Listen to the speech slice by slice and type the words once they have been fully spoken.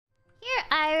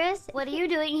IRyS. What are you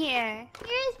doing here?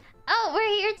 Oh, we're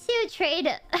here to trade.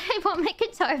 I want my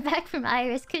guitar back from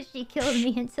IRyS because she killed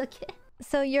me and took it.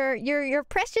 So your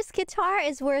precious guitar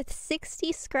is worth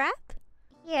 60 scrap?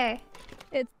 Here.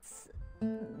 It's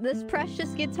this precious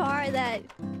guitar that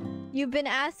you've been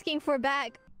asking for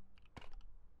back.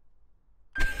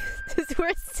 It's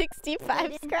worth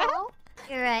 65 scrap?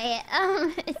 You're right.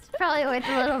 It's probably worth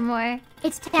a little more.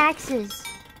 It's taxes.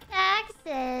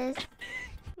 Taxes.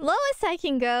 Lowest I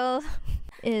can go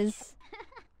is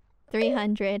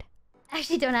 300. I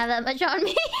actually don't have that much on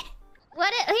me.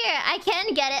 Here, I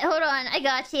can get it. Hold on, I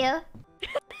got you.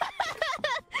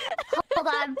 Hold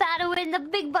on, I'm about to win the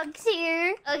big bucks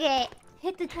here. Okay,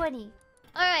 hit the 20.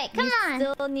 Alright, come on.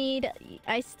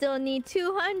 I still need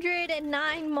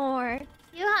 209 more.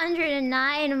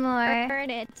 209 more. Earn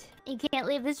it. You can't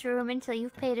leave this room until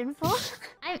you've paid in full.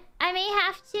 I may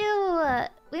have to...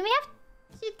 we may have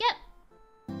to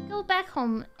go back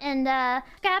home and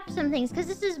scrap some things, because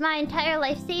this is my entire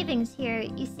life savings here,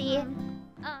 you see.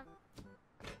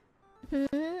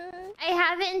 I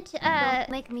haven't Don't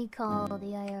make me call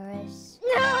the IRyS.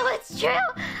 No, it's true.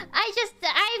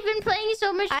 I've been playing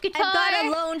so much guitar. I've got a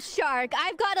loan shark.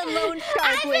 I've got a loan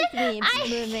shark with me,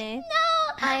 Mumei. No.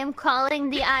 I am calling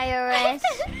the IRyS.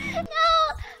 No.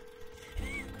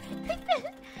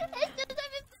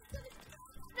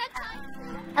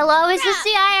 Hello, is this the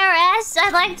IRyS?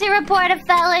 I'd like to report a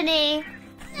felony.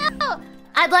 No.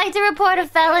 I'd like to report a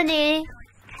felony.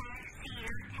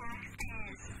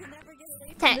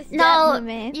 No,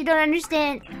 you don't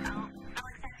understand.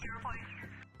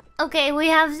 Okay, we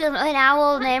have an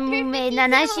owl named Mumei,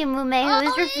 Nanashi Mumei, who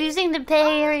is refusing to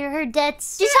pay her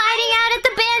debts. She's hiding out at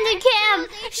the bandit camp.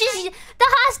 The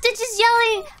hostage is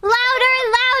yelling louder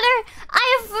and louder. I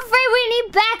am afraid we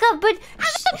need backup, but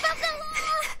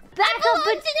backup,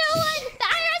 but no one. The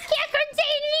IRyS can't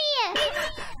contain me.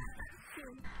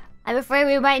 I'm afraid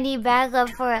we might need backup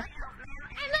for.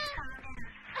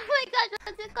 Oh my gosh,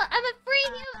 what's it called? I'm a free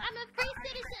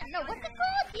citizen. No, what's it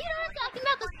called? You know what I'm talking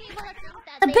about? Those people that think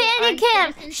that the bandit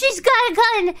camp. She's got a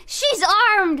gun. She's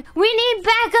armed. We need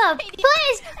backup.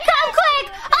 Please, come quick.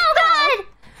 Oh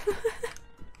God.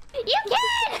 You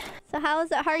can. So how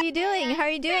are you doing? How are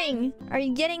you doing? Are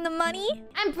you getting the money?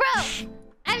 I'm broke.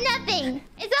 I'm nothing.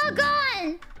 It's all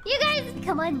gone. You guys,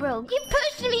 come on, bro. You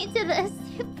pushed me to this.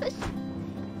 You pushed.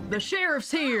 The sheriff's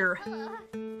here.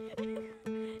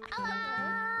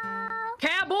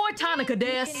 Cowboy Tonica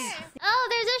des. Oh,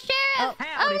 there's a sheriff.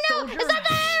 Howdy, oh no, soldier. is that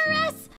the IRyS?